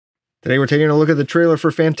Today we're taking a look at the trailer for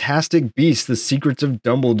Fantastic Beasts: The Secrets of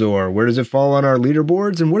Dumbledore. Where does it fall on our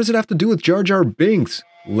leaderboards, and what does it have to do with Jar Jar Binks?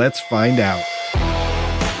 Let's find out.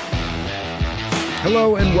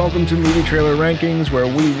 Hello and welcome to Movie Trailer Rankings, where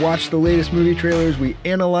we watch the latest movie trailers, we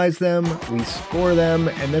analyze them, we score them,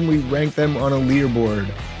 and then we rank them on a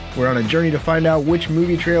leaderboard. We're on a journey to find out which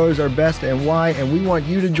movie trailers are best and why, and we want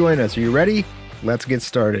you to join us. Are you ready? Let's get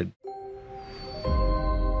started.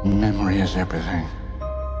 Memory is everything.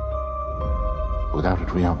 Without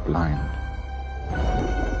it, we are blind.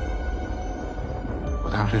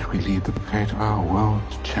 Without it, we leave the fate of our world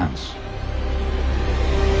to chance.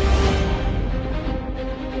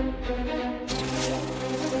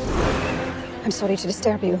 I'm sorry to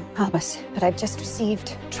disturb you, Albus, but I've just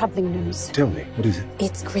received troubling news. Tell me, what is it?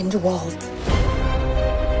 It's Grindelwald.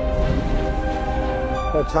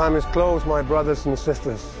 The time is close, my brothers and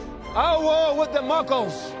sisters. Our war with the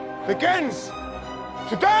Muggles begins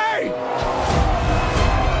today!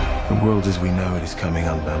 The world as we know it is coming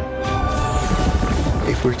undone.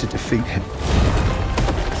 If we're to defeat him,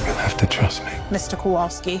 you'll have to trust me. Mr.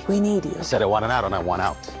 Kowalski, we need you. I said I want an out and I want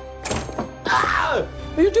out. Ah!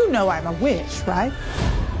 You do know I'm a witch, right?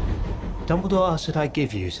 Dumbledore asked that I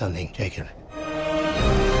give you something, Jacob.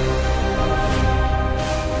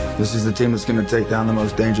 This is the team that's going to take down the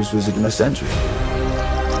most dangerous wizard in a century.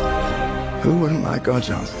 Who wouldn't like our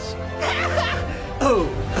chances? Oh!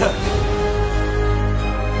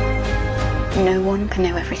 No one can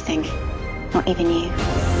know everything, not even you.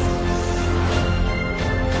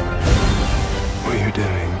 What you're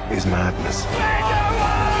doing is madness.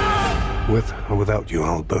 With or without you,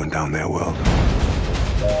 I'll burn down their world.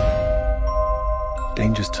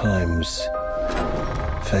 Dangerous times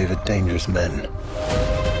favor dangerous men.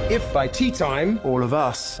 If by tea time, All of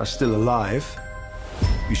us are still alive.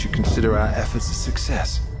 You should consider our efforts a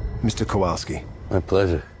success, Mr. Kowalski. My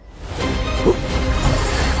pleasure.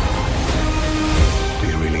 Do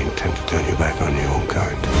you really intend to turn your back on your own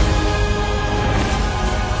kind?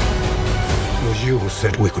 It was you who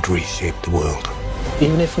said we could reshape the world.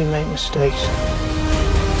 Even if we make mistakes,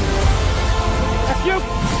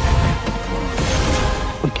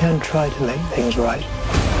 we can try to make things right.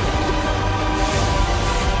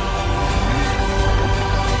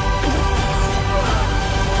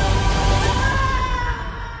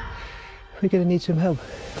 We're gonna need some help.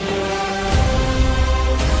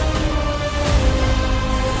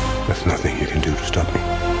 There's nothing you can do to stop me.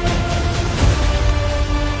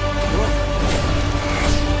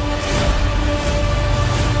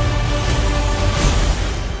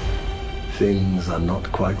 Things are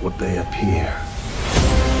not quite what they appear.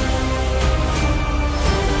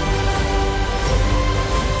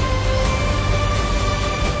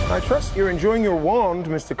 I trust you're enjoying your wand,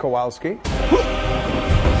 Mr. Kowalski.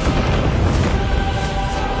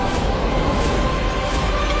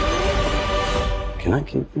 Can I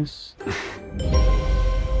keep this?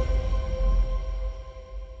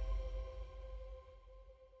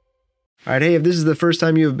 All right, hey, if this is the first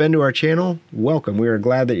time you have been to our channel, welcome. We are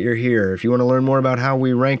glad that you're here. If you want to learn more about how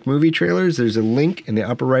we rank movie trailers, there's a link in the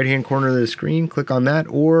upper right-hand corner of the screen. Click on that,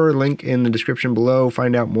 or a link in the description below.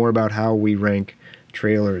 Find out more about how we rank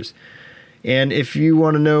trailers. And if you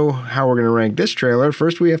want to know how we're going to rank this trailer,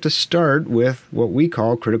 first we have to start with what we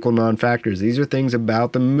call critical non-factors. These are things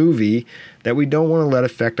about the movie that we don't want to let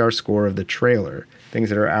affect our score of the trailer. Things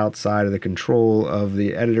that are outside of the control of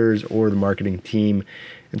the editors or the marketing team.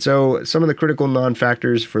 And so some of the critical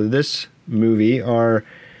non-factors for this movie are,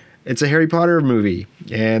 it's a Harry Potter movie,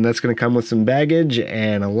 and that's going to come with some baggage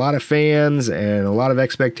and a lot of fans and a lot of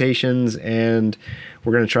expectations, and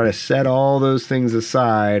we're going to try to set all those things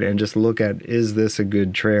aside and just look at, is this a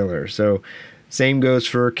good trailer? So same goes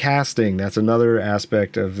for casting. That's another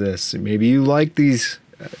aspect of this. Maybe you like these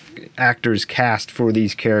actors cast for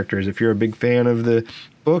these characters. If you're a big fan of the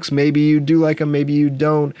books, maybe you do like them, maybe you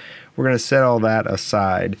don't. We're going to set all that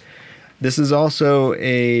aside. This is also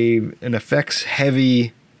an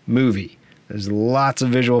effects-heavy movie. There's lots of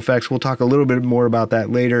visual effects. We'll talk a little bit more about that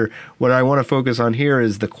later. What I want to focus on here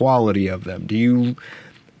is the quality of them. Do you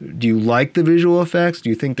like the visual effects? Do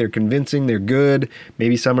you think they're convincing? They're good?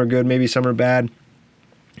 Maybe some are good, maybe some are bad.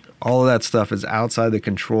 All of that stuff is outside the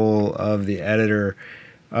control of the editor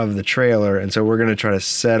of the trailer, and so we're going to try to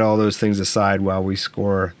set all those things aside while we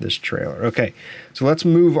score this trailer. Okay, so let's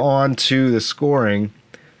move on to the scoring.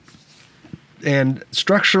 And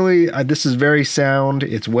structurally, this is very sound.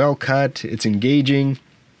 It's well cut. It's engaging.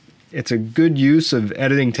 It's a good use of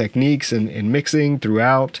editing techniques and mixing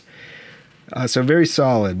throughout. So very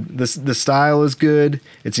solid. The style is good.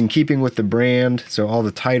 It's in keeping with the brand. So all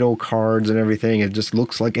the title cards and everything, it just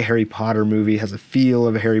looks like a Harry Potter movie, has a feel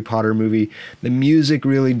of a Harry Potter movie. The music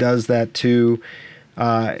really does that too.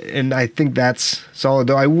 And I think that's solid,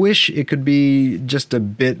 though I wish it could be just a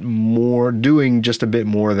bit more, doing just a bit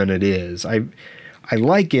more than it is. I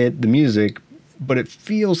like it, the music, but it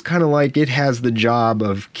feels kind of like it has the job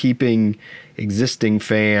of keeping existing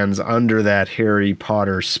fans under that Harry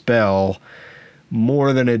Potter spell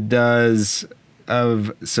more than it does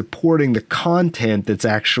of supporting the content that's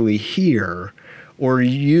actually here or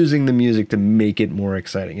using the music to make it more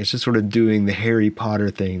exciting. It's just sort of doing the Harry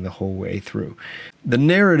Potter thing the whole way through. The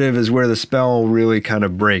narrative is where the spell really kind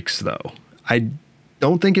of breaks, though. I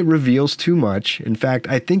don't think it reveals too much. In fact,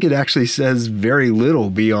 I think it actually says very little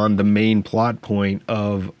beyond the main plot point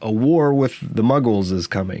of a war with the Muggles is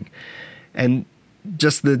coming. And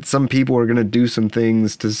just that some people are going to do some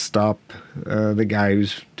things to stop the guy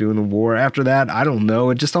who's doing the war. After that, I don't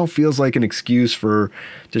know. It just all feels like an excuse to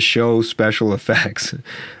show special effects.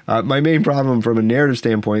 My main problem from a narrative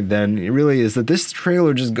standpoint then really is that this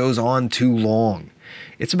trailer just goes on too long.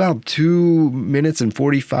 It's about 2 minutes and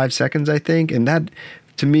 45 seconds, I think, and that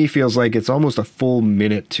to me feels like it's almost a full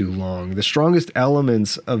minute too long. The strongest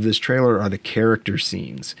elements of this trailer are the character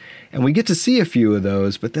scenes, and we get to see a few of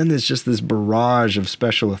those, but then there's just this barrage of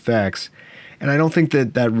special effects, and I don't think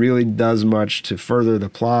that that really does much to further the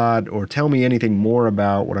plot or tell me anything more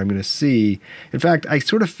about what I'm going to see. In fact, I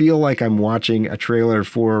sort of feel like I'm watching a trailer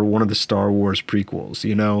for one of the Star Wars prequels.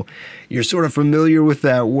 You know, you're sort of familiar with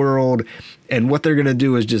that world, and what they're going to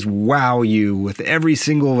do is just wow you with every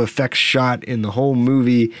single effect shot in the whole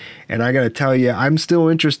movie. And I got to tell you, I'm still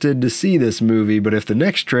interested to see this movie, but if the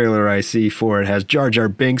next trailer I see for it has Jar Jar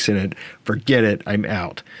Binks in it, forget it, I'm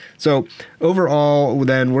out. So overall,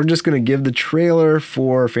 then, we're just going to give the trailer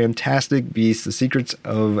for Fantastic Beasts, The Secrets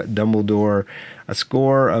of Dumbledore, a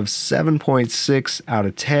score of 7.6 out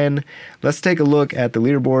of 10. Let's take a look at the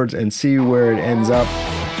leaderboards and see where it ends up.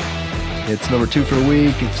 It's number 2 for the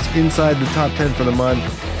week. It's inside the top 10 for the month,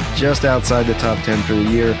 just outside the top 10 for the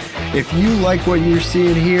year. If you like what you're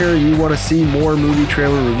seeing here, you want to see more movie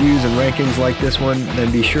trailer reviews and rankings like this one,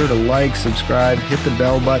 then be sure to like, subscribe, hit the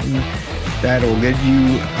bell button. That'll get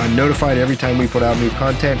you notified every time we put out new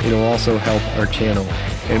content. It'll also help our channel.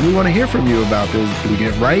 And we want to hear from you about this. Do we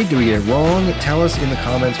get it right? Do we get it wrong? Tell us in the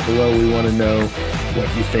comments below. We want to know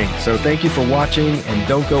what you think. So thank you for watching, and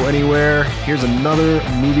don't go anywhere. Here's another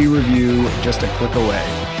movie review just a click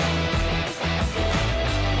away.